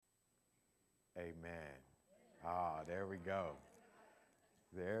Amen. There we go.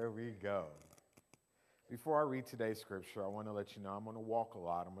 There we go. Before I read today's scripture, I want to let you know I'm going to walk a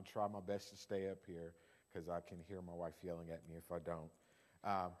lot. I'm going to try my best to stay up here because I can hear my wife yelling at me if I don't.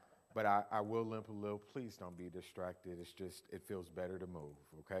 But I will limp a little. Please don't be distracted. It's just, it feels better to move,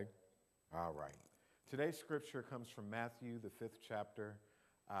 okay? All right. Today's scripture comes from Matthew, the 5th chapter,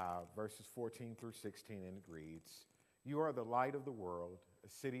 verses 14 through 16, and it reads, "You are the light of the world. A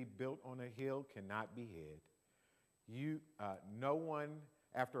city built on a hill cannot be hid. No one,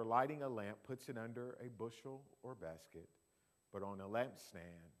 after lighting a lamp, puts it under a bushel or basket, but on a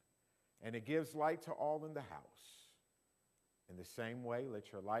lampstand, and it gives light to all in the house. In the same way,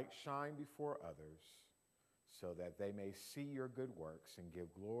 let your light shine before others, so that they may see your good works and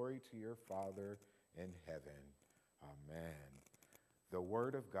give glory to your Father in heaven." Amen. The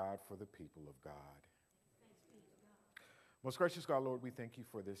word of God for the people of God. Most gracious God, Lord, we thank you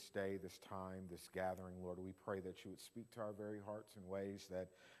for this day, this time, this gathering. Lord, we pray that you would speak to our very hearts in ways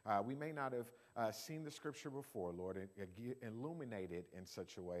that we may not have seen the scripture before, Lord, and illuminate it in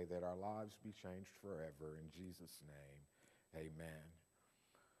such a way that our lives be changed forever. In Jesus' name, amen.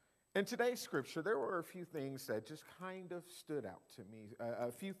 In today's scripture, there were a few things that just kind of stood out to me,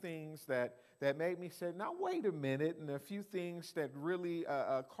 a few things that made me say, now wait a minute, and a few things that really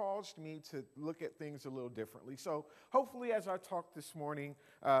caused me to look at things a little differently. So hopefully as I talk this morning,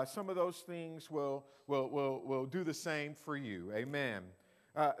 some of those things will do the same for you. Amen.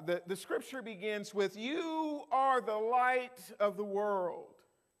 The scripture begins with, "You are the light of the world."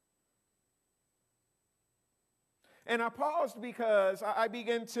 And I paused because I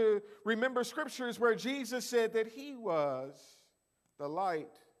began to remember scriptures where Jesus said that he was the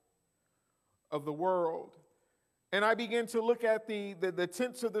light of the world. And I began to look at the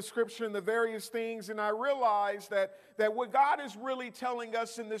tense of the scripture and the various things, and I realized that what God is really telling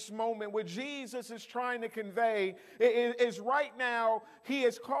us in this moment, what Jesus is trying to convey, is right now, he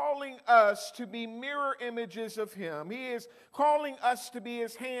is calling us to be mirror images of him. He is calling us to be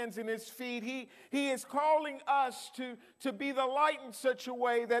his hands and his feet. He is calling us to be the light in such a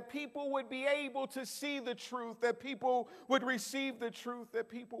way that people would be able to see the truth, that people would receive the truth, that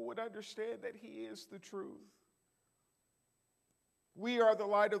people would understand that he is the truth. We are the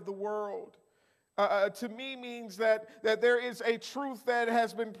light of the world. To me means that there is a truth that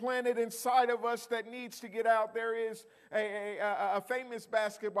has been planted inside of us that needs to get out. There is a famous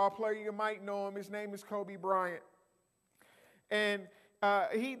basketball player, you might know him. His name is Kobe Bryant. And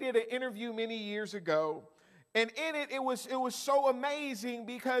he did an interview many years ago. And in it was so amazing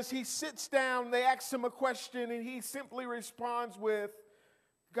because he sits down, they ask him a question, and he simply responds with,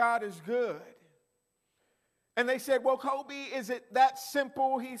 "God is good." And they said, "Well, Kobe, is it that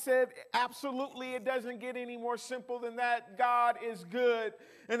simple?" He said, "Absolutely, it doesn't get any more simple than that. God is good."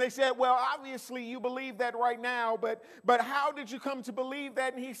 And they said, "Well, obviously you believe that right now, but how did you come to believe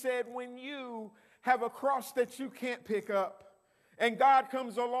that?" And he said, "When you have a cross that you can't pick up, and God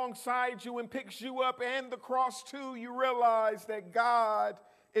comes alongside you and picks you up and the cross too, you realize that God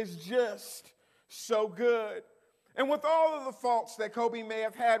is just so good." And with all of the faults that Kobe may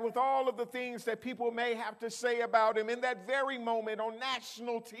have had, with all of the things that people may have to say about him, in that very moment on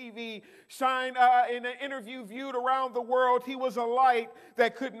national TV, in an interview viewed around the world, he was a light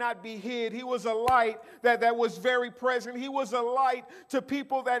that could not be hid. He was a light that was very present. He was a light to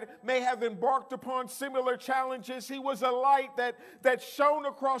people that may have embarked upon similar challenges. He was a light that shone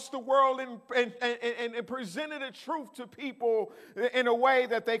across the world and presented a truth to people in a way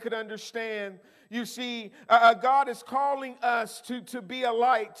that they could understand. You see, God is calling us to be a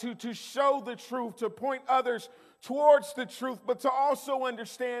light, to show the truth, to point others towards the truth, but to also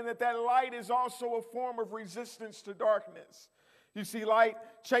understand that light is also a form of resistance to darkness. You see, light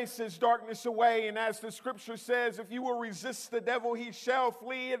chases darkness away, and as the scripture says, if you will resist the devil, he shall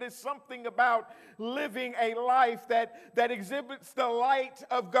flee. It is something about living a life that exhibits the light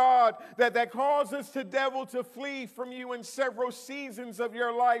of God, that causes the devil to flee from you in several seasons of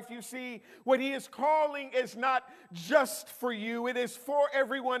your life. You see, what he is calling is not just for you. It is for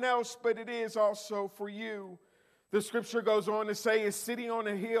everyone else, but it is also for you. The scripture goes on to say, "A city on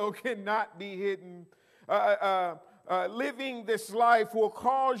a hill cannot be hidden." Living this life will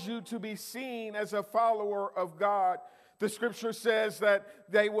cause you to be seen as a follower of God. The scripture says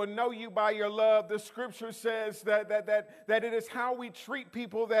that they will know you by your love. The scripture says that it is how we treat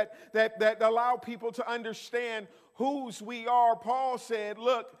people that allow people to understand whose we are. Paul said,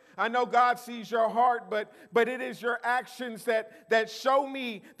 "Look, I know God sees your heart, but it is your actions that show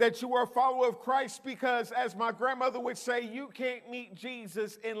me that you are a follower of Christ, because as my grandmother would say, you can't meet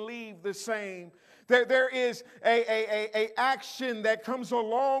Jesus and leave the same." There is a action that comes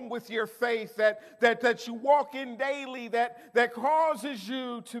along with your faith that you walk in daily that causes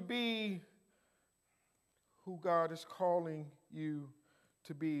you to be who God is calling you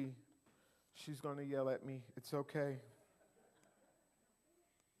to be. She's going to yell at me. It's okay.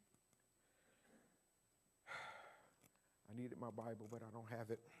 I needed my Bible, but I don't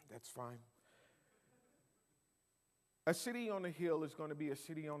have it. That's fine. A city on a hill is going to be a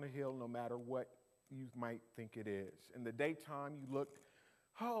city on a hill no matter what you might think it is. In the daytime, you look,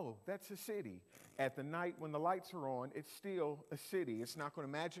 oh, that's a city. At the night, when the lights are on, it's still a city. It's not going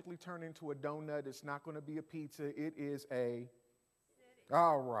to magically turn into a donut. It's not going to be a pizza. It is a city.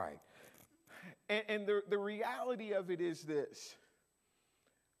 All right. And the reality of it is this.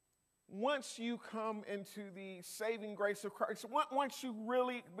 Once you come into the saving grace of Christ, once you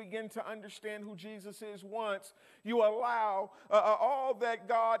really begin to understand who Jesus is, once you allow all that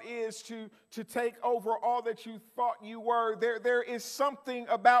God is to take over all that you thought you were, there is something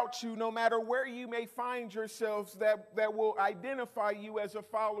about you, no matter where you may find yourselves, that will identify you as a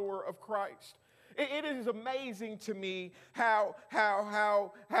follower of Christ. It is amazing to me how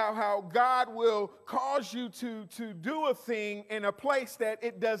God will cause you to do a thing in a place that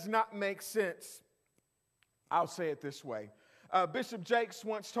it does not make sense. I'll say it this way. Bishop Jakes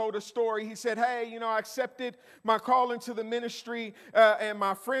once told a story. He said, hey, I accepted my call into the ministry and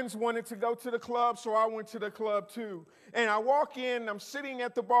my friends wanted to go to the club, so I went to the club too. And I walk in, I'm sitting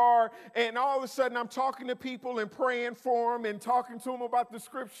at the bar, and all of a sudden I'm talking to people and praying for them and talking to them about the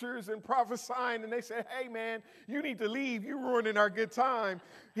scriptures and prophesying. And they said, hey, man, you need to leave. You're ruining our good time.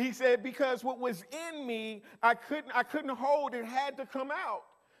 He said, because what was in me, I couldn't hold. It had to come out.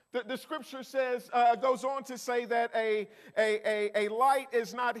 The scripture goes on to say that a light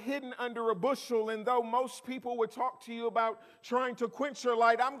is not hidden under a bushel. And though most people would talk to you about trying to quench your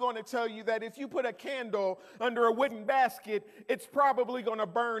light, I'm going to tell you that if you put a candle under a wooden basket, it's probably going to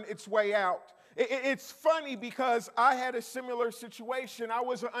burn its way out. It's funny because I had a similar situation. I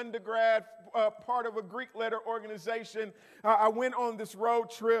was an undergrad, part of a Greek letter organization. I went on this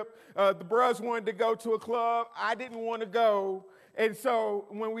road trip. The bros wanted to go to a club. I didn't want to go. And so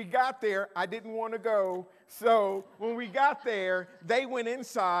when we got there, I didn't want to go. So when we got there, they went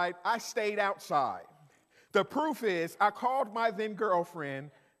inside. I stayed outside. The proof is I called my then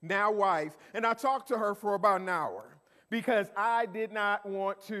girlfriend, now wife, and I talked to her for about an hour because I did not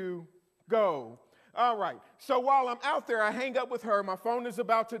want to go. All right. So while I'm out there, I hang up with her. My phone is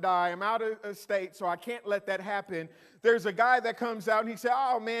about to die. I'm out of state, so I can't let that happen. There's a guy that comes out, and he said,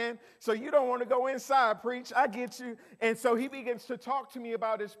 oh, man, so you don't want to go inside, preach. I get you. And so he begins to talk to me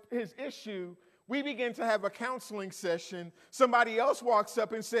about his issue. We begin to have a counseling session. Somebody else walks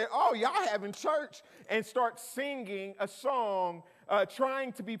up and said, oh, y'all having church, and starts singing a song,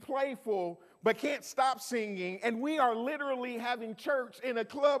 trying to be playful, but can't stop singing. And we are literally having church in a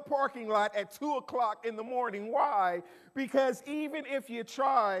club parking lot at 2 o'clock in the morning. Why? Because even if you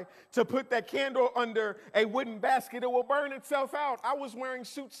try to put that candle under a wooden basket, it will burn itself out. I was wearing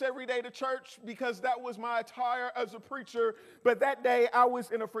suits every day to church because that was my attire as a preacher. But that day I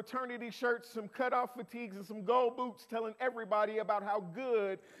was in a fraternity shirt, some cutoff fatigues, and some gold boots, telling everybody about how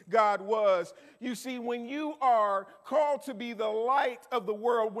good God was. You see, when you are called to be the light of the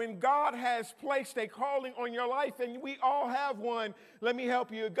world, when God has placed a calling on your life, and we all have one, let me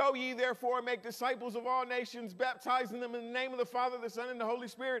help you. Go ye therefore, make disciples of all nations, baptizing them in the name of the Father, the Son, and the Holy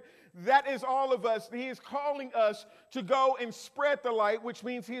Spirit. That is all of us. He is calling us to go and spread the light, which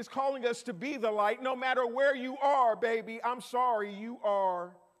means he is calling us to be the light. No matter where you are, baby, I'm sorry, you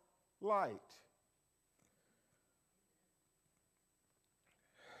are light.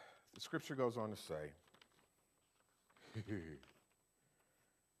 The scripture goes on to say,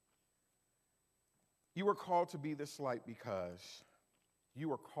 you were called to be this light because you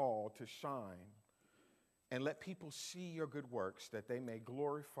were called to shine and let people see your good works, that they may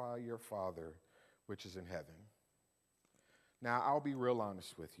glorify your Father which is in heaven. Now, I'll be real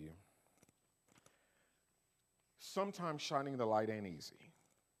honest with you. Sometimes shining the light ain't easy.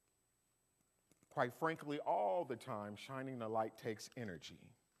 Quite frankly, all the time, shining the light takes energy.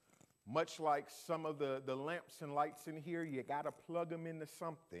 Much like some of the lamps and lights in here, you got to plug them into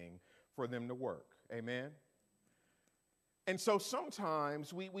something for them to work. Amen? And so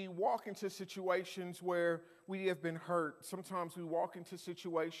sometimes we walk into situations where we have been hurt. Sometimes we walk into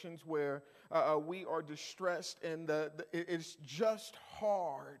situations where we are distressed, and it's just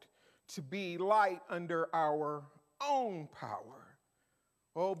hard to be light under our own power.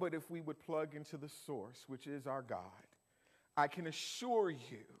 Oh, but if we would plug into the source, which is our God, I can assure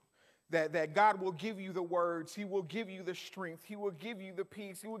you that God will give you the words. He will give you the strength. He will give you the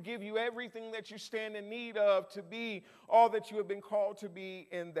peace. He will give you everything that you stand in need of to be all that you have been called to be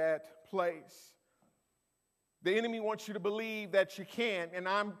in that place. The enemy wants you to believe that you can, and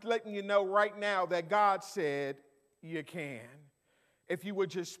I'm letting you know right now that God said you can, if you would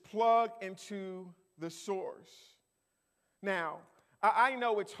just plug into the source. Now, I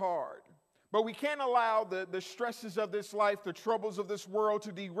know it's hard, but we can't allow the stresses of this life, the troubles of this world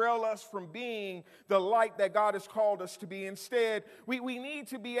to derail us from being the light that God has called us to be. Instead, we need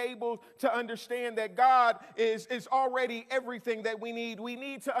to be able to understand that God is already everything that we need. We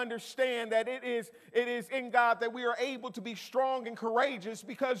need to understand that it is in God that we are able to be strong and courageous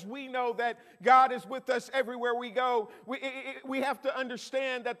because we know that God is with us everywhere we go. We have to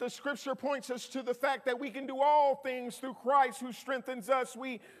understand that the scripture points us to the fact that we can do all things through Christ who strengthens us.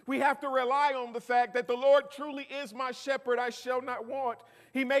 We have to rely on the fact that the Lord truly is my shepherd, I shall not want.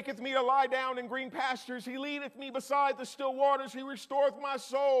 He maketh me to lie down in green pastures. He leadeth me beside the still waters. He restoreth my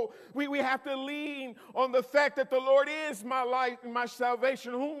soul. We have to lean on the fact that the Lord is my light and my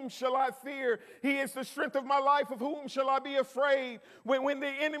salvation. Whom shall I fear? He is the strength of my life. Of whom shall I be afraid? When the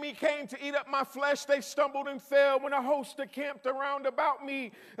enemy came to eat up my flesh, they stumbled and fell. When a host encamped around about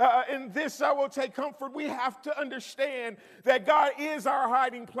me, in this I will take comfort. We have to understand that God is our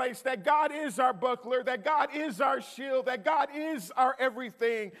hiding place, that God is our buckler, that God is our shield, that God is our everything.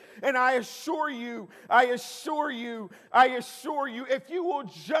 And I assure you, if you will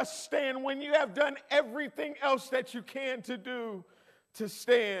just stand when you have done everything else that you can to do, to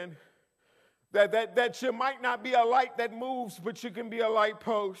stand, that you might not be a light that moves, but you can be a light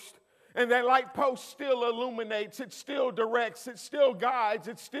post. And that light post still illuminates, it still directs, it still guides,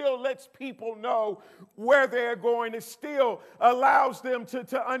 it still lets people know where they're going. It still allows them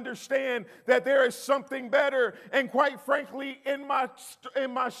to understand that there is something better. And quite frankly, in my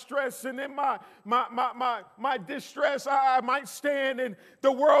stress and in my distress, I might stand and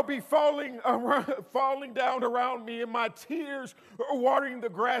the world be falling down around me, and my tears are watering the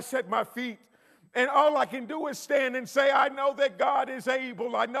grass at my feet. And all I can do is stand and say, I know that God is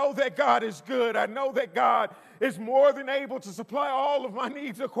able. I know that God is good. I know that God is more than able to supply all of my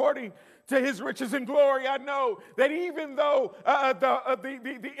needs according to his riches and glory. I know that even though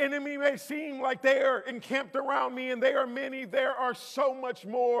the enemy may seem like they are encamped around me, and they are many, there are so much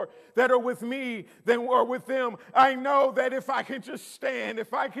more that are with me than are with them. I know that if I can just stand,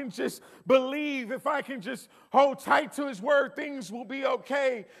 if I can just believe, if I can just hold tight to his word, things will be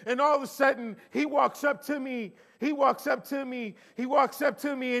okay. And all of a sudden, he walks up to me. He walks up to me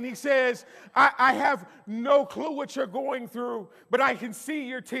and he says, I have no clue what you're going through, but I can see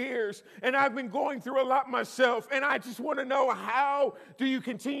your tears. And I've been going through a lot myself. And I just want to know, how do you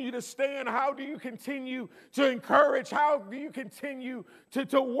continue to stand? How do you continue to encourage? How do you continue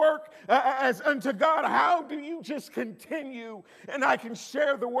to work as unto God? How do you just continue? And I can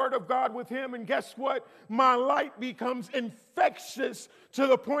share the word of God with him. And guess what? My light becomes infectious to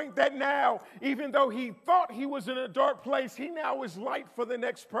the point that now, even though he thought he was in a dark place, he now is light for the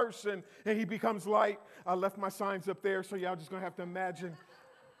next person, and he becomes light. I left my signs up there, so y'all just going to have to imagine.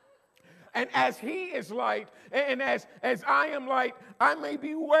 And as he is light, and as I am light, I may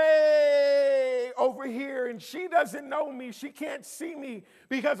be way over here, and she doesn't know me. She can't see me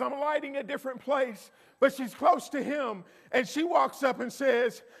because I'm lighting a different place, but she's close to him, and she walks up and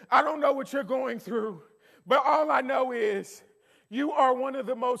says, I don't know what you're going through, but all I know is you are one of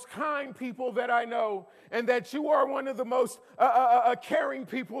the most kind people that I know, and that you are one of the most caring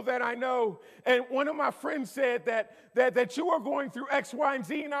people that I know. And one of my friends said that you are going through X, Y, and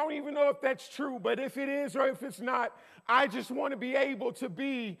Z, and I don't even know if that's true, but if it is or if it's not, I just want to be able to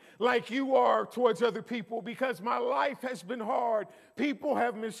be like you are towards other people, because my life has been hard. People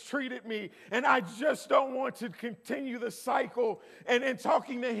have mistreated me, and I just don't want to continue the cycle. And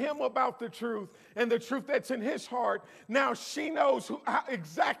talking to him about the truth and the truth that's in his heart, now she knows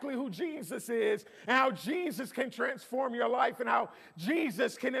exactly who Jesus is, and how Jesus can transform your life, and how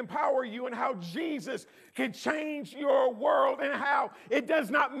Jesus can empower you, and how Jesus can change your world, and how it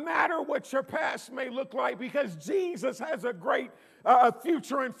does not matter what your past may look like, because Jesus has a great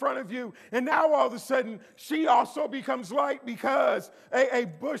future in front of you. And now all of a sudden, she also becomes light, because a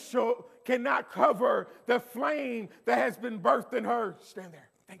bushel cannot cover the flame that has been birthed in her. Stand there.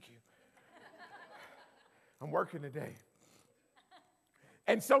 Thank you. I'm working today.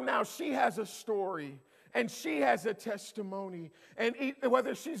 And so now she has a story, and she has a testimony. And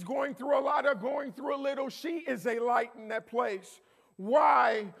whether she's going through a lot or going through a little, she is a light in that place.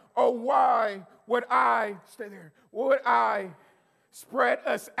 Why, oh why would I, stay there, would I spread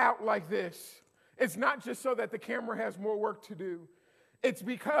us out like this? It's not just so that the camera has more work to do. It's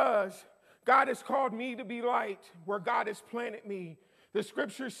because God has called me to be light where God has planted me. The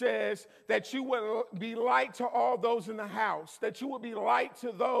scripture says that you will be light to all those in the house, that you will be light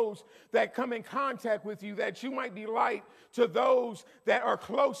to those that come in contact with you, that you might be light to those that are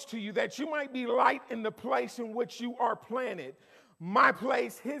close to you, that you might be light in the place in which you are planted. My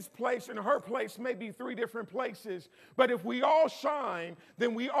place, his place, and her place may be three different places. But if we all shine,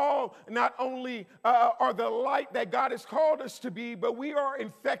 then we all not only are the light that God has called us to be, but we are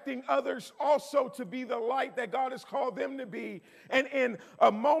infecting others also to be the light that God has called them to be. And in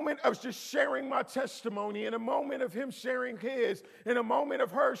a moment of just sharing my testimony, in a moment of him sharing his, in a moment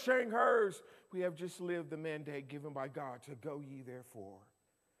of her sharing hers, we have just lived the mandate given by God to go ye therefore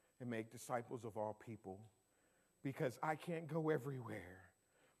and make disciples of all people. Because I can't go everywhere,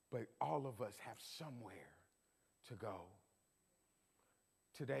 but all of us have somewhere to go.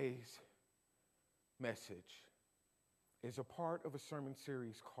 Today's message is a part of a sermon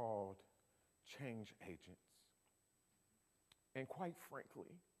series called Change Agents. And quite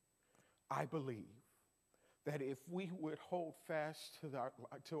frankly, I believe that if we would hold fast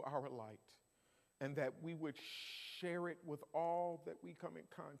to our light and that we would share it with all that we come in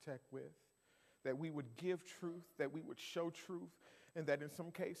contact with, that we would give truth, that we would show truth, and that in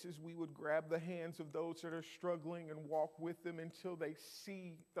some cases we would grab the hands of those that are struggling and walk with them until they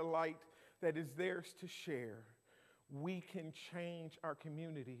see the light that is theirs to share. We can change our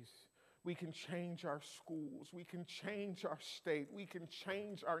communities. We can change our schools. We can change our state. We can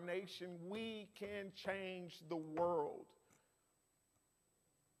change our nation. We can change the world.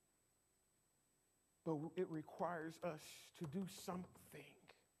 But it requires us to do something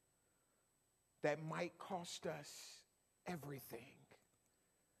that might cost us everything.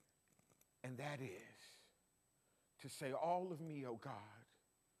 And that is to say, all of me, oh God,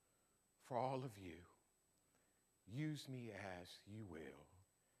 for all of you, use me as you will,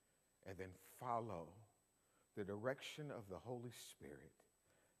 and then follow the direction of the Holy Spirit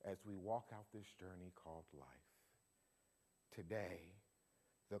as we walk out this journey called life. Today,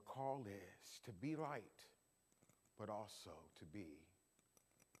 the call is to be light, but also to be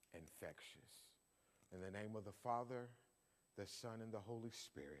infectious. In the name of the Father, the Son, and the Holy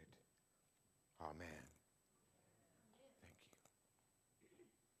Spirit. Amen.